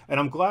mean, and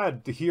I'm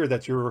glad to hear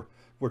that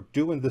we're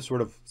doing this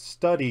sort of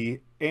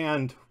study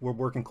and we're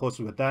working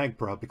closely with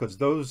NAGPRA, because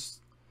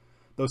those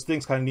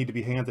things kind of need to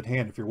be hand in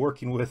hand. If you're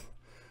working with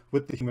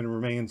the human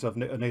remains of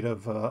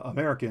Native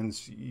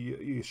Americans,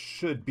 you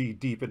should be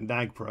deep in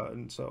NAGPRA,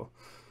 and so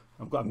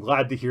I'm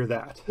glad to hear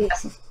that.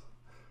 Yes.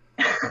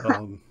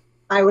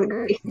 I would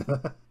agree.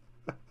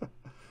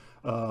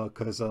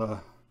 Because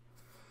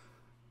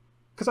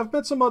I've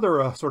met some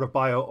other sort of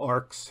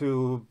bioarchs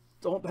who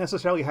don't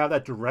necessarily have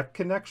that direct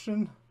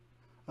connection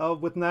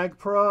with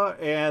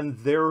NAGPRA, and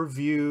their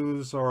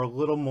views are a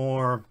little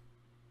more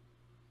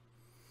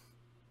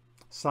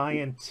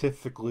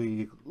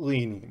scientifically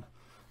leaning.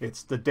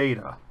 It's the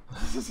data.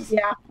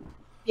 Yeah.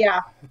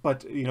 Yeah.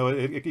 But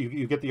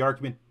you get the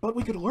argument, but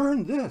we could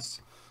learn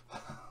this.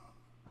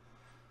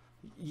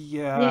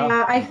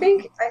 Yeah, I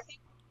think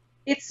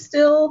it's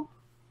still,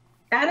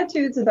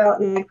 attitudes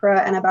about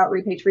NAGPRA and about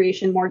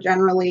repatriation more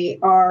generally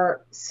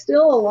are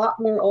still a lot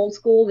more old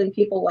school than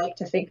people like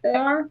to think they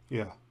are.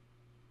 Yeah.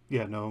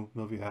 Yeah, no,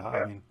 yeah,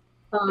 I mean,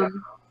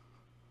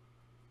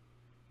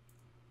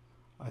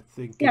 I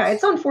think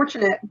it's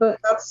unfortunate, but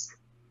that's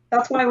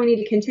why we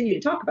need to continue to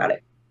talk about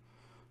it.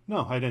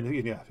 No, I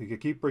didn't. Yeah, you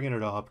keep bringing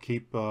it up,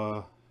 keep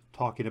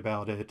talking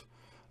about it.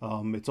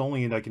 It's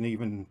only like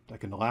in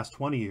the last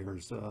 20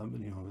 years,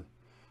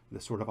 the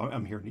sort of,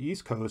 I'm here in the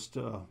East Coast,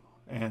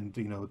 and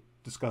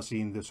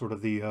discussing the sort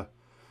of the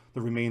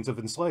remains of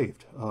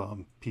enslaved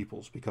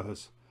peoples,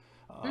 because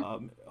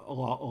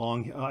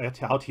along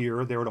out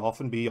here there would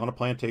often be on a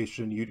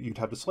plantation, you'd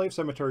have the slave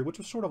cemetery, which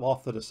was sort of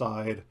off to the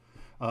side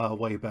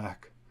way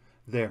back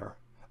there.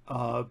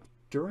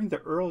 During the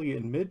early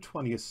and mid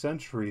 20th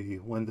century,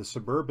 when the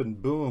suburban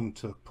boom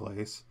took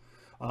place,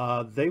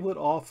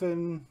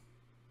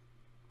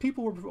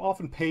 people were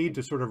often paid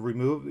to sort of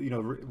remove,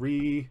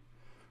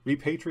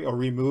 repatriate or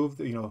move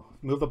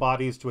the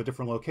bodies to a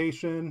different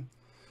location.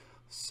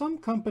 Some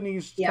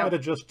companies kind of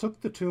just took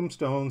the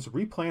tombstones,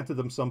 replanted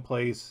them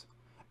someplace,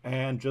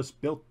 and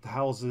just built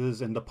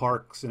houses and the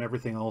parks and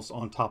everything else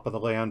on top of the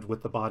land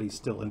with the bodies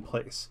still in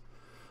place.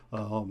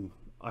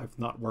 I've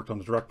not worked on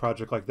a direct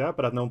project like that,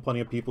 but I've known plenty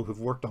of people who've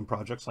worked on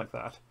projects like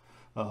that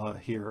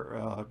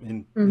here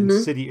in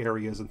city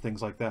areas and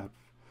things like that.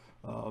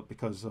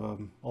 Because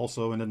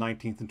also in the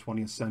 19th and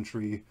 20th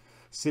century,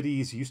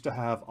 cities used to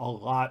have a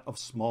lot of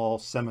small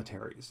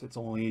cemeteries. It's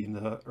only in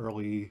the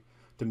early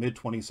to mid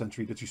 20th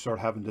century that you start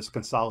having this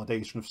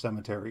consolidation of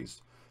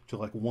cemeteries to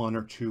like 1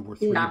 or 2 or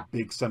 3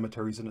 big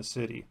cemeteries in a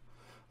city.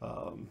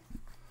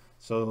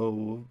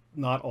 So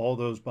not all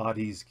those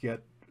bodies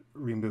get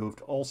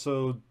removed.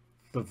 Also,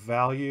 the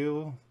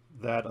value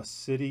that a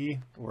city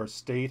or a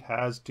state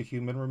has to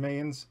human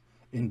remains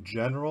in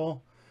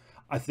general,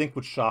 I think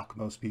would shock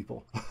most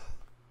people.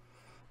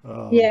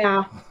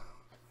 They're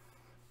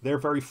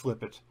very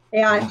flippant.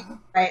 Yeah,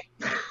 right.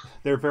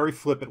 They're very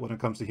flippant when it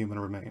comes to human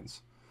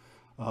remains.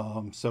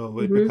 So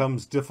it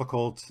becomes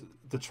difficult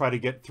to try to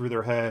get through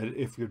their head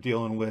if you're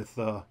dealing with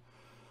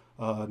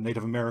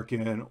Native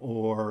American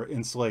or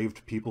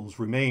enslaved people's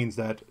remains,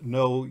 that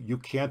no, you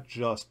can't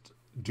just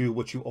do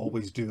what you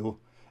always do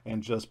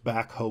and just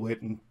backhoe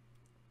it and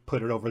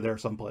put it over there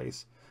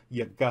someplace.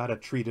 You gotta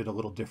treat it a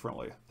little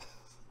differently.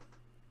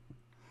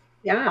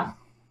 Yeah,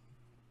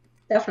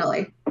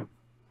 definitely.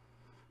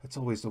 It's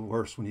always the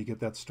worst when you get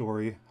that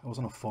story. I was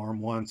on a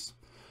farm once.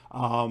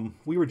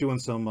 We were doing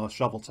some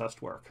shovel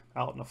test work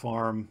out on a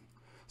farm,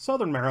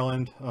 Southern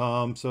Maryland.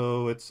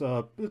 So it's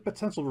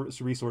potential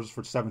resources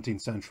for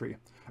 17th century,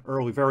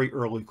 very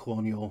early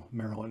colonial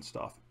Maryland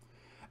stuff.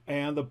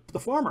 And the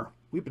farmer,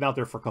 we've been out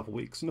there for a couple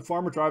weeks, and the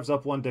farmer drives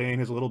up one day in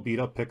his little beat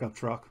up pickup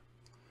truck.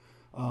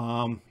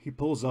 He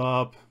pulls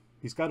up.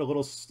 He's got a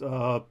little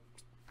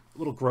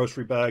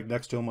grocery bag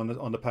next to him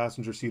on the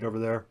passenger seat over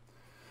there.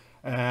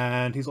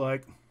 And he's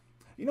like,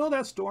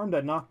 that storm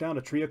that knocked down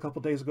a tree a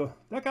couple days ago,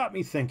 that got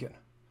me thinking.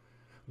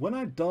 When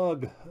I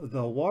dug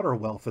the water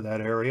well for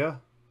that area,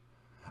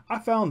 I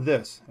found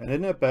this, and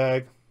in that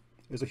bag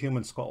is a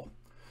human skull.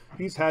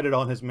 He's had it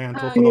on his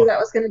mantle. I knew that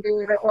was going to be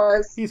what it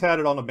was. He's had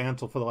it on the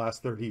mantle for the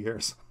last 30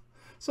 years.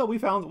 So we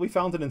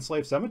found an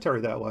enslaved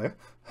cemetery that way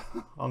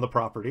on the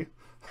property.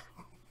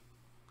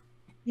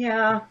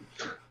 Yeah.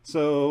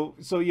 So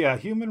yeah,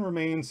 human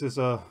remains is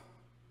a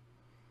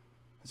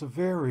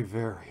very,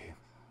 very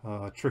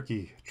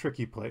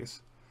tricky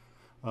place.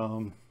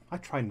 I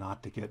try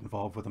not to get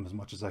involved with them as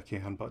much as I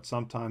can, but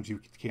sometimes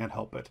you can't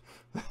help it.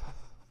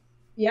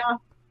 Yeah,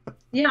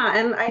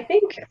 and I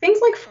think things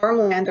like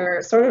farmland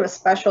are sort of a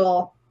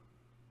special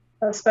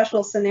a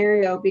special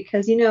scenario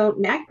because, you know,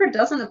 NAGPRA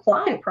doesn't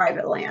apply to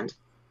private land.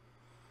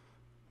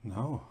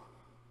 No.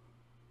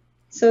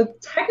 So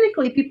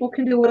technically people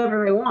can do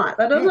whatever they want.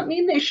 That doesn't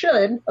mean they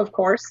should, of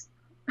course.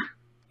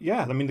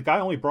 Yeah, I mean, the guy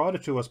only brought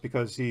it to us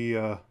because he,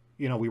 you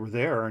know, we were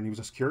there and he was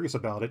just curious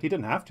about it. He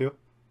didn't have to.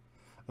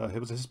 It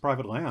was his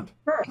private land.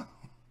 Right.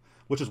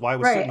 Which is why it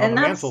was sitting on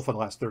the mantle for the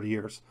last 30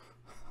 years.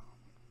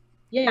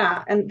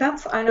 Yeah, and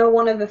that's, I know,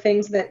 one of the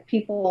things that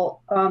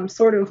people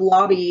sort of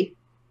lobby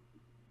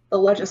the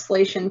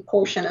legislation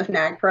portion of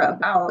NAGPRA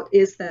about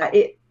is that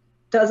it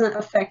doesn't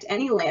affect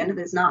any land that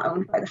is not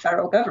owned by the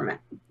federal government.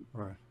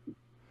 Right.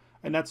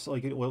 And that's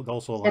like,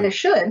 also like... And it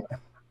should.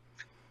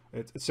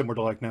 It's similar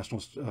to like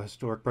National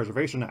Historic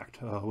Preservation Act,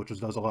 which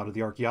does a lot of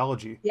the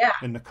archaeology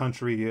in the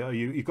country.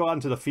 You go out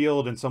into the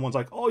field and someone's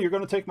like, oh, you're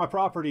going to take my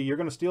property. You're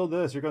going to steal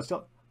this. You're going to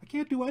steal... I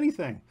can't do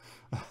anything.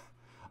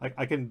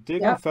 I can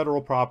dig on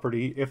federal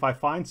property. If I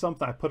find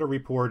something, I put a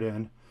report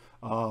in.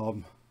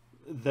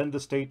 Then the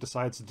state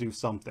decides to do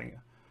something.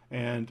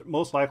 And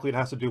most likely it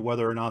has to do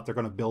whether or not they're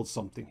going to build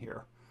something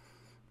here.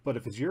 But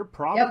if it's your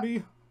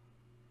property,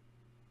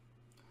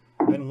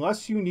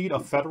 unless you need a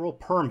federal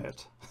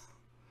permit...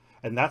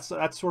 And that's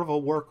sort of a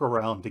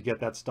workaround to get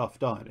that stuff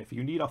done. If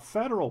you need a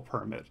federal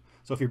permit,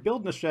 so if you're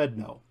building a shed,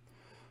 no.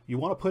 You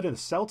want to put in a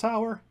cell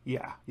tower?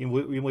 Yeah,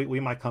 we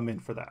might come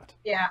in for that.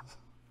 Yeah.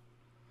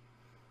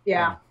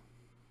 Yeah.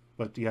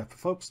 But yeah,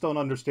 folks don't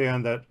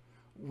understand that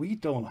we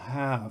don't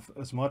have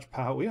as much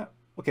power. Yeah.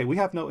 Okay, we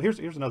have no... Here's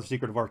another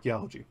secret of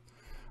archaeology.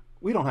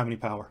 We don't have any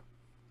power.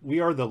 We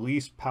are the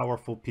least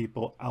powerful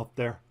people out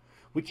there.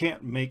 We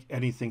can't make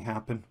anything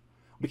happen.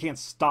 We can't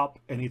stop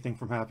anything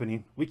from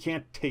happening. We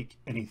can't take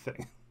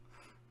anything.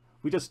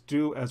 We just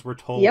do as we're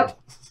told. Yep.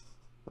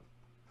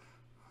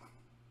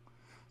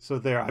 So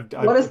there.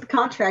 What does the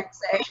contract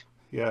say?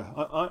 Yeah.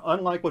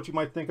 Unlike what you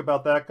might think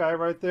about that guy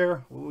right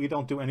there, we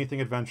don't do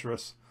anything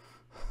adventurous.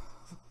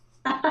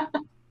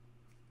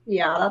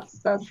 Yeah,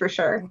 that's for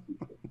sure.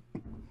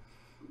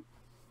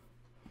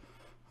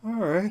 All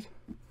right.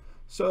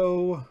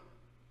 So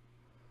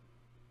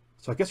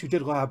I guess you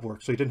did lab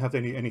work, so you didn't have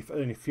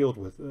any field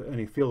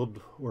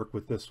work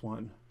with this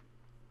one.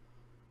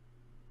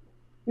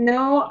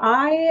 No,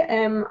 I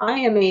am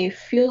a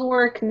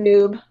fieldwork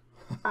noob.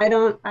 I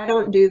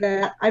don't do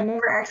that. I've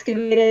never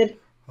excavated.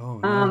 Oh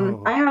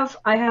no. I have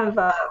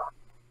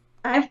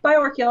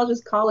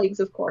bioarchaeologist colleagues,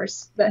 of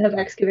course, that have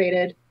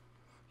excavated.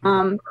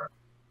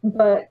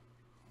 But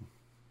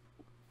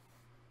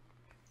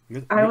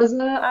I was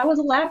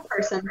a lab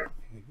person.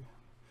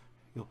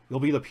 You'll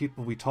be the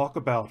people we talk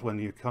about when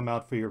you come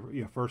out for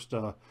your first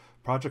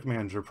project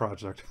manager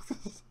project,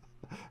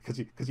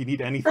 because you need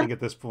anything at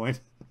this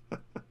point.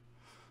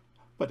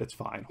 But it's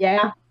fine.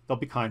 Yeah. They'll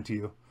be kind to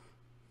you.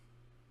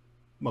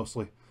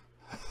 Mostly.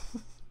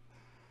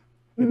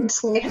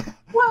 Mostly.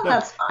 Well,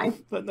 that's fine.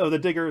 But no,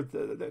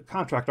 the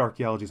contract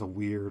archaeology is a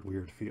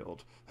weird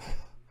field.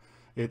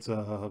 It's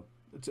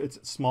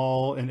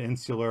small and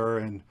insular,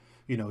 and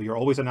you know, you're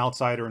always an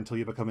outsider until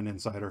you become an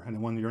insider. And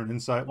then once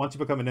you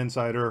become an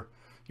insider,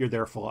 you're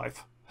there for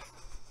life.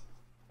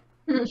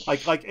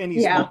 like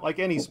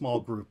any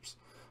small groups,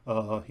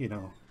 you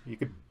know, you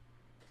could.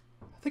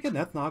 I think an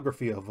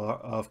ethnography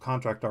of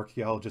contract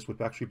archaeologists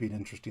would actually be an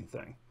interesting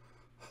thing.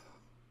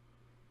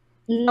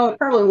 No, it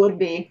probably would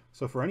be.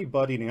 So for any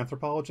budding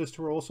anthropologists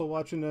who are also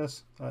watching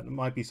this, that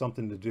might be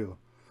something to do.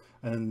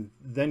 And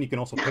then you can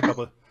also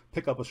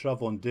pick up a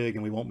shovel and dig,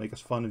 and we won't make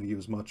us fun of you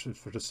as much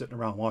for just sitting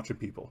around watching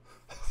people.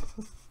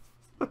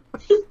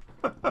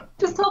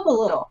 Just help a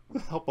little.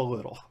 Help a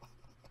little.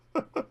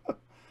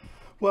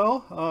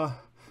 Well,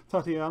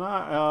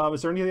 Tatiana,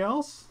 is there anything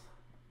else?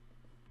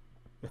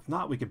 If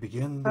not, we could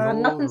begin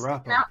the old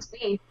wrap up. To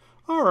me.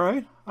 All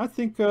right. I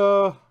think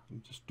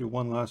just do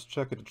one last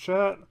check at the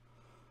chat.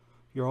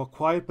 You're all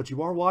quiet, but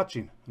you are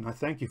watching, and I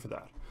thank you for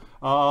that.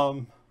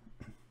 So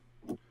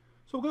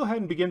we'll go ahead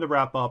and begin to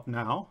wrap up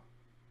now.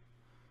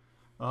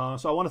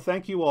 So I want to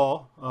thank you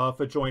all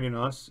for joining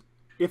us.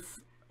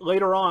 If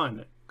later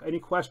on any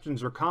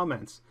questions or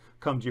comments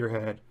come to your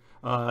head,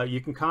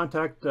 you can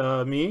contact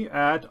me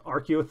at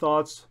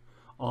Archaeothoughts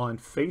on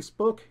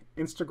Facebook,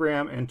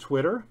 Instagram, and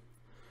Twitter.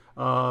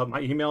 My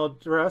email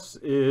address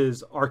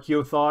is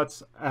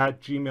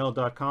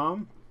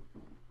archaeothoughts@gmail.com.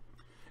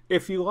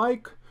 If you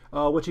like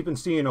what you've been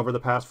seeing over the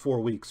past 4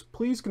 weeks,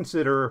 please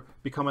consider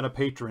becoming a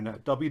patron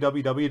at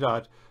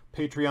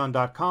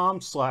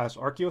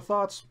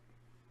www.patreon.com/archaeothoughts.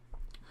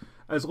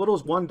 As little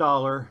as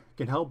 $1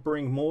 can help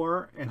bring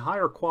more and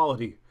higher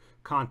quality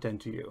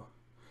content to you.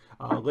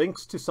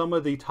 Links to some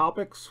of the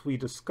topics we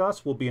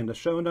discuss will be in the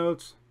show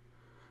notes.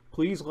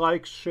 Please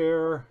like,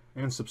 share,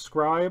 and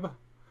subscribe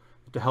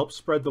to help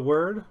spread the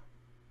word.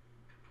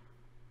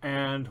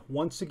 And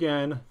once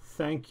again,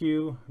 thank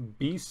you.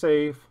 Be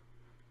safe.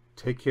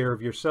 Take care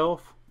of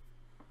yourself.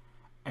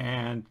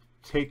 And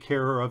take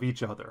care of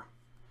each other.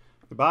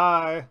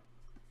 Goodbye.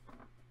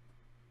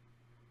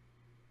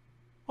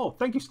 Oh,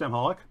 thank you,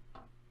 STEMholic.